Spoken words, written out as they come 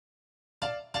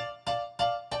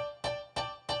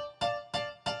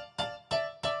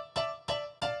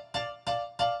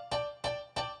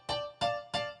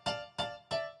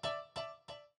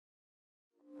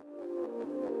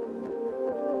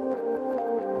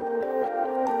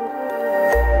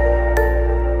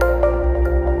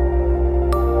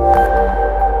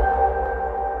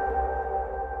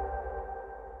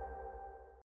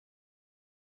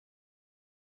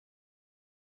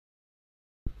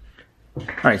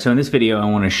Alright, so in this video I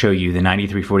want to show you the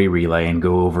 9340 relay and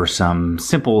go over some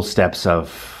simple steps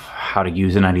of how to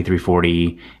use a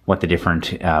 9340, what the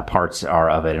different parts are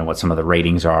of it, and what some of the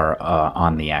ratings are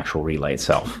on the actual relay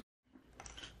itself.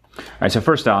 Alright, so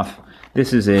first off,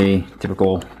 this is a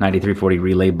typical 9340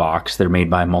 relay box. They're made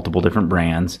by multiple different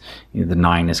brands. You know, the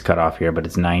 9 is cut off here, but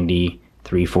it's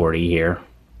 9340 here.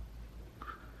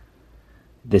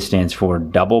 This stands for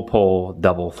double pole,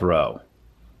 double throw.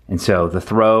 And so the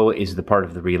throw is the part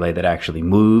of the relay that actually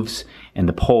moves, and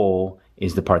the pole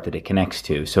is the part that it connects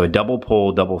to. So a double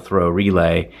pole, double throw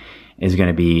relay is going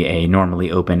to be a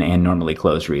normally open and normally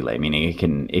closed relay, meaning it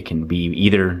can be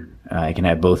either, it can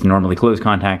have both normally closed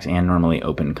contacts and normally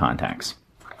open contacts.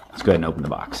 Let's go ahead and open the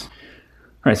box.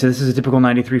 All right, so this is a typical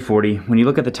 9340. When you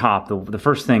look at the top, the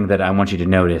first thing that I want you to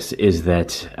notice is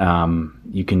that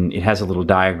it has a little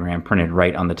diagram printed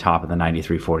right on the top of the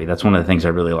 9340. That's one of the things I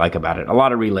really like about it. A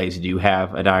lot of relays do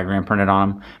have a diagram printed on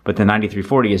them, but the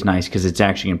 9340 is nice because it's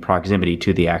actually in proximity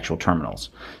to the actual terminals.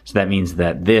 So that means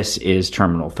that this is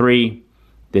terminal 3,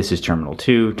 this is terminal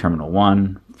 2, terminal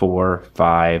 1, 4,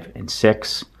 5, and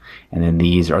 6, and then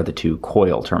these are the 2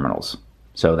 coil terminals.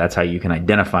 So that's how you can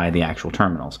identify the actual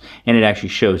terminals. And it actually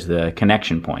shows the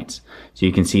connection points. So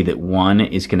you can see that 1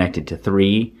 is connected to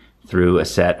 3 through a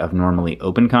set of normally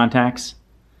open contacts.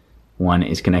 1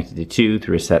 is connected to 2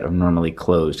 through a set of normally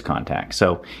closed contacts.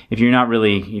 So if you don't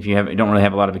really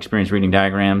have a lot of experience reading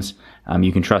diagrams,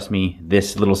 you can trust me.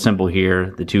 This little symbol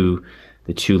here, the two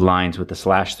lines with the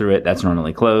slash through it, that's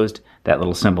normally closed. That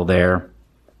little symbol there,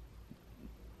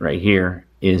 right here,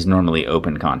 is normally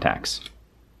open contacts.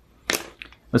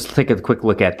 Let's take a quick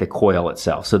look at the coil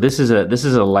itself. So this is an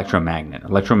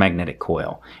electromagnetic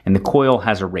coil, and the coil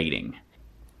has a rating.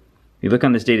 If you look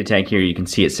on this data tag here, you can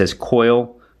see it says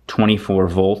coil 24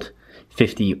 volt,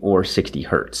 50 or 60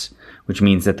 hertz, which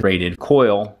means that the rated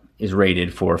coil is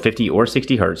rated for 50 or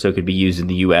 60 hertz, so it could be used in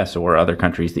the US or other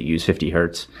countries that use 50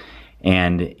 hertz,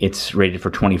 and it's rated for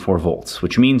 24 volts,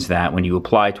 which means that when you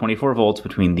apply 24 volts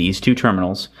between these two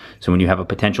terminals, so when you have a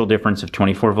potential difference of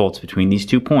 24 volts between these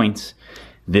 2 points,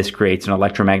 this creates an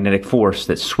electromagnetic force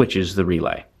that switches the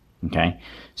relay. Okay,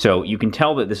 so you can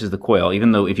tell that this is the coil,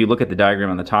 even though if you look at the diagram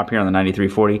on the top here on the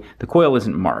 9340, the coil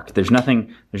isn't marked. There's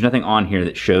nothing on here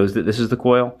that shows that this is the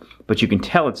coil, but you can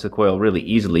tell it's the coil really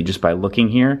easily just by looking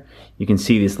here. You can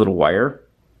see this little wire,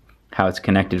 how it's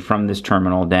connected from this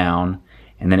terminal down,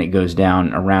 and then it goes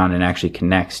down around and actually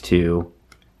connects to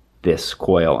this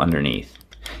coil underneath.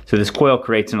 So this coil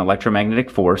creates an electromagnetic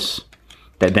force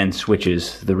that then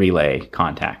switches the relay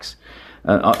contacts.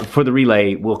 For the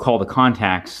relay, we'll call the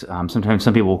contacts, sometimes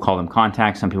some people will call them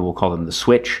contacts, some people will call them the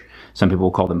switch, some people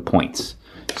will call them points.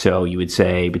 So you would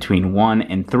say between 1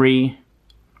 and 3,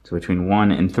 so between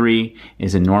 1 and 3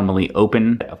 is a normally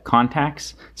open set of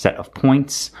contacts, set of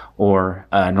points, or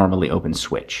a normally open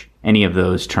switch. Any of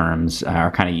those terms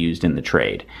are kind of used in the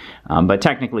trade. But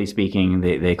technically speaking,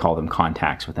 they call them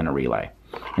contacts within a relay.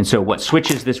 And so what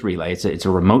switches this relay, it's a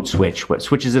remote switch, what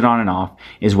switches it on and off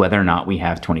is whether or not we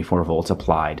have 24 volts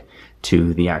applied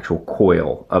to the actual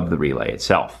coil of the relay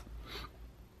itself.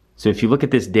 So if you look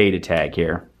at this data tag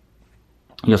here,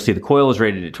 you'll see the coil is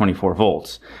rated at 24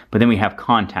 volts, but then we have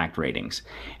contact ratings.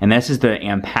 And this is the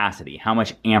ampacity, how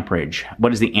much amperage,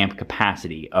 what is the amp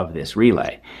capacity of this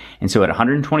relay. And so at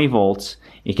 120 volts,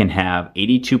 it can have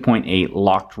 82.8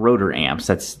 locked rotor amps.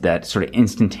 That's that sort of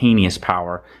instantaneous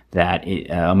power that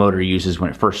a motor uses when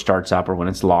it first starts up or when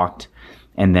it's locked,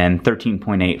 and then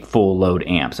 13.8 full load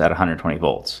amps at 120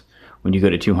 volts. When you go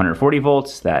to 240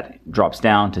 volts, that drops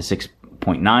down to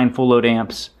 6.9 full load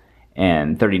amps,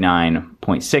 and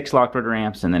 39.6 locked rotor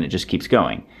amps, and then it just keeps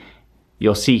going.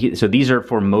 You'll see, so these are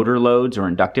for motor loads or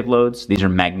inductive loads. These are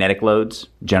magnetic loads,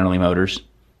 generally motors.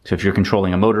 So if you're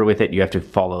controlling a motor with it, you have to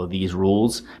follow these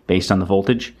rules based on the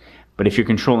voltage. But if you're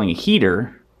controlling a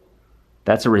heater,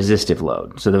 that's a resistive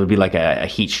load. So that would be like a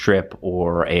heat strip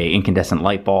or a incandescent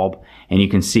light bulb. And you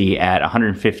can see at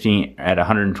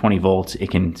 120 volts,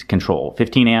 it can control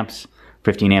 15 amps.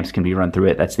 15 amps can be run through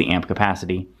it. That's the amp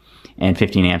capacity. And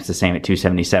 15 amps the same at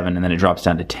 277, and then it drops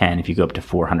down to 10 if you go up to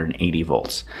 480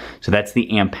 volts. So that's the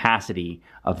ampacity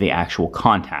of the actual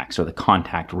contacts, or the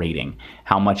contact rating.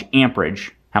 How much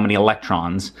amperage, how many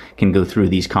electrons can go through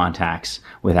these contacts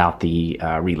without the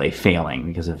relay failing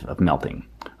because of melting,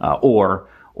 or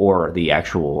the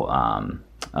actual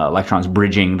electrons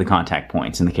bridging the contact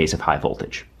points in the case of high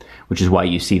voltage, which is why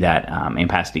you see that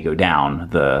ampacity go down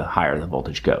the higher the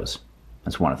voltage goes.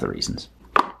 That's one of the reasons.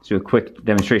 So a quick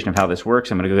demonstration of how this works.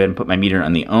 I'm going to go ahead and put my meter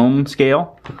on the ohm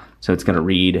scale. So it's going to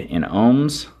read in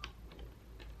ohms.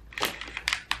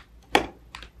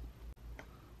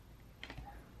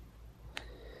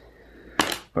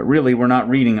 But really, we're not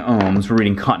reading ohms, we're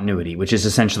reading continuity, which is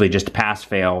essentially just pass,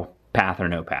 fail, path, or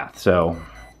no path. So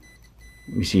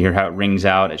you see here how it rings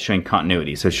out, it's showing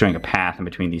continuity. So it's showing a path in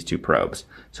between these two probes.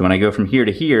 So when I go from here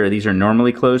to here, these are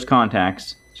normally closed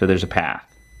contacts, so there's a path.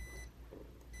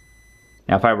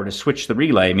 Now if I were to switch the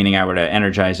relay, meaning I were to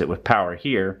energize it with power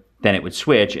here, then it would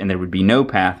switch and there would be no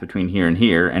path between here,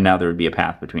 and now there would be a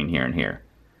path between here and here.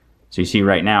 So you see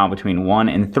right now between 1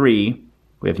 and 3,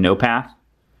 we have no path.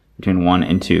 Between 1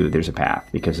 and 2, there's a path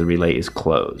because the relay is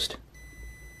closed.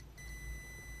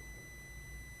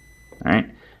 All right.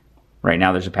 Right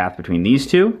now there's a path between these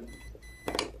two.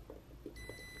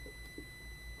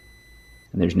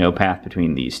 And there's no path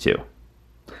between these two.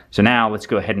 So now let's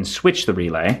go ahead and switch the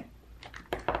relay.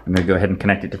 I'm going to go ahead and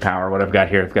connect it to power. What I've got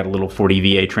here, I've got a little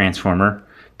 40 VA transformer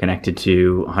connected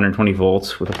to 120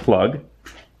 volts with a plug.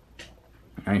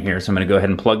 Right here, so I'm going to go ahead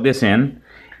and plug this in,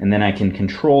 and then I can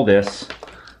control this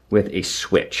with a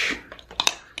switch.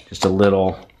 Just a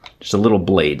little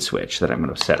blade switch that I'm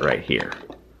going to set right here.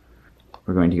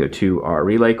 We're going to go to our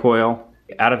relay coil.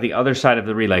 Out of the other side of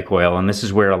the relay coil, and this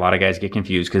is where a lot of guys get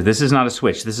confused because this is not a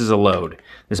switch, this is a load.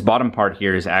 This bottom part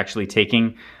here is actually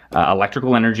taking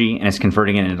electrical energy and it's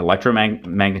converting it into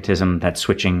electromagnetism that's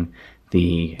switching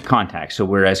the contacts. So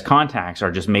whereas contacts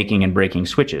are just making and breaking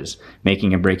switches,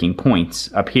 making and breaking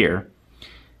points up here,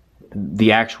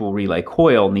 the actual relay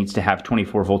coil needs to have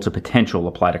 24 volts of potential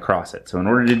applied across it. So in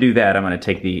order to do that, I'm going to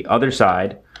take the other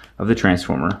side of the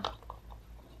transformer,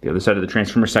 the other side of the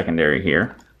transformer secondary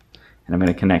here, and I'm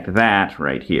going to connect that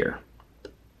right here.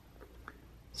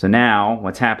 So now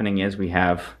what's happening is we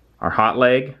have our hot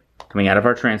leg coming out of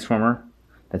our transformer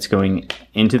that's going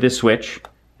into this switch,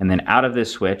 and then out of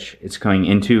this switch it's going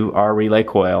into our relay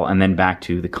coil and then back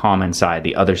to the common side,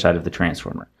 the other side of the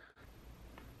transformer.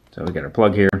 So we got our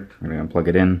plug here, we're going to plug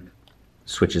it in.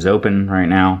 Switch is open right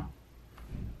now.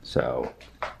 So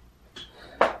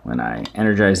when I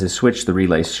energize this switch, the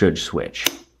relay should switch.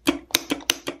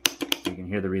 You can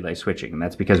hear the relay switching, and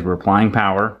that's because we're applying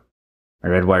power. My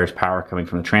red wire is power coming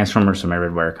from the transformer, so my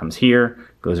red wire comes here,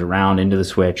 goes around into the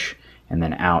switch, and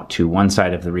then out to one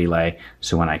side of the relay.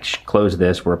 So when I close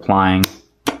this, we're applying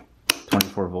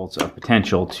 24 volts of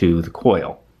potential to the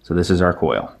coil. So this is our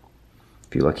coil.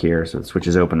 If you look here, so the switch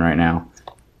is open right now.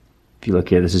 If you look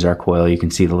here, this is our coil. You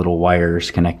can see the little wires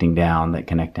connecting down that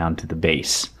connect down to the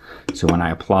base. So when I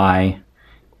apply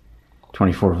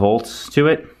 24 volts to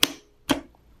it,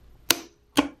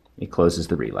 it closes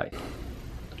the relay.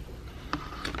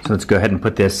 So let's go ahead and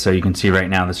put this, so you can see right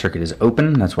now the circuit is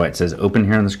open. That's why it says open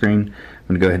here on the screen. I'm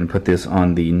going to go ahead and put this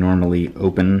on the normally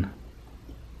open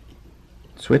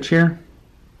switch here.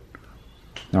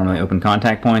 Normally open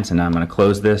contact points, and now I'm going to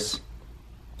close this.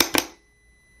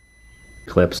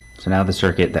 Clips. So now the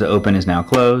circuit that's open is now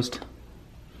closed.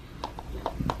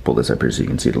 Pull this up here so you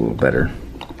can see it a little better.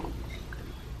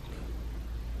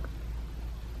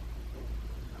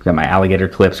 I've got my alligator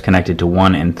clips connected to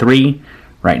 1 and 3.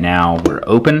 Right now we're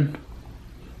open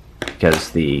because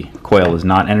the coil is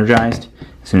not energized.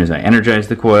 As soon as I energize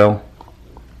the coil,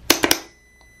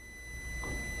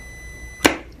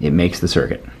 it makes the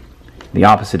circuit. The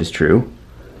opposite is true.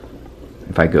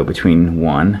 If I go between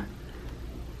 1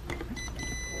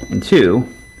 and 2,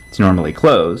 it's normally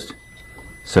closed.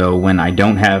 So when I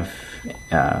don't have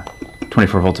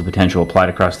 24 volts of potential applied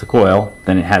across the coil,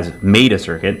 then it has made a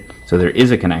circuit, so there is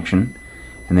a connection.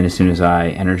 And then as soon as I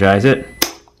energize it,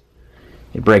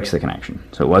 it breaks the connection.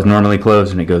 So it was normally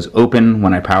closed and it goes open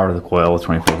when I power the coil with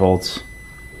 24 volts.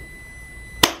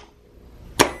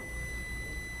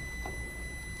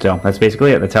 So that's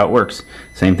basically it. That's how it works.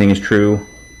 Same thing is true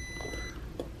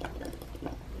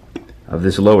of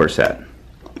this lower set.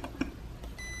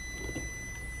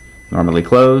 Normally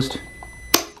closed,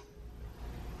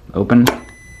 open. I'm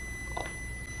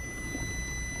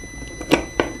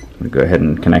going to go ahead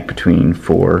and connect between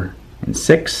 4 and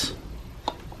 6.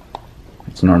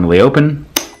 It's normally open,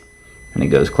 and it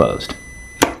goes closed.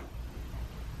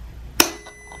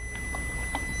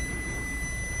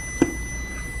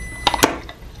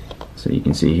 So you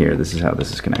can see here, this is how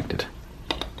this is connected.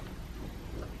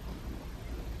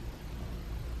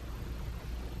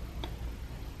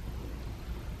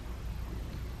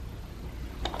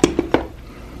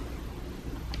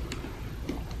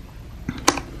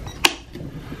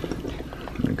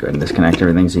 Go ahead and disconnect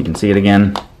everything so you can see it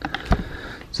again.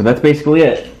 So that's basically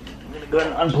it. I'm going to go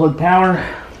ahead and unplug power.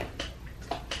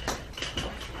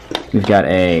 We've got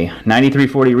a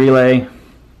 9340 relay.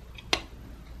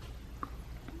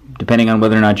 Depending on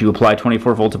whether or not you apply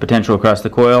 24 volts of potential across the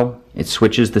coil, it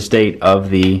switches the state of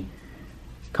the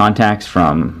contacts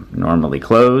from normally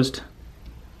closed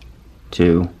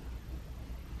to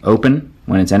open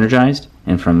when it's energized,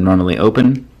 and from normally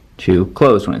open to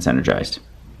closed when it's energized.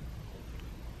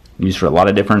 Used for a lot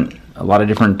of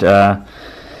different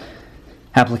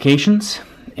applications,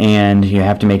 and you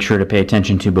have to make sure to pay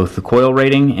attention to both the coil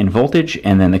rating in voltage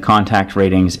and then the contact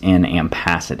ratings in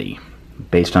ampacity,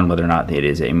 based on whether or not it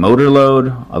is a motor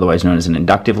load, otherwise known as an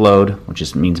inductive load, which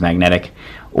just means magnetic,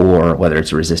 or whether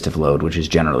it's a resistive load, which is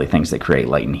generally things that create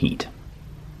light and heat.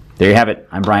 There you have it.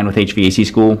 I'm Bryan with HVAC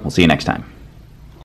School. We'll see you next time.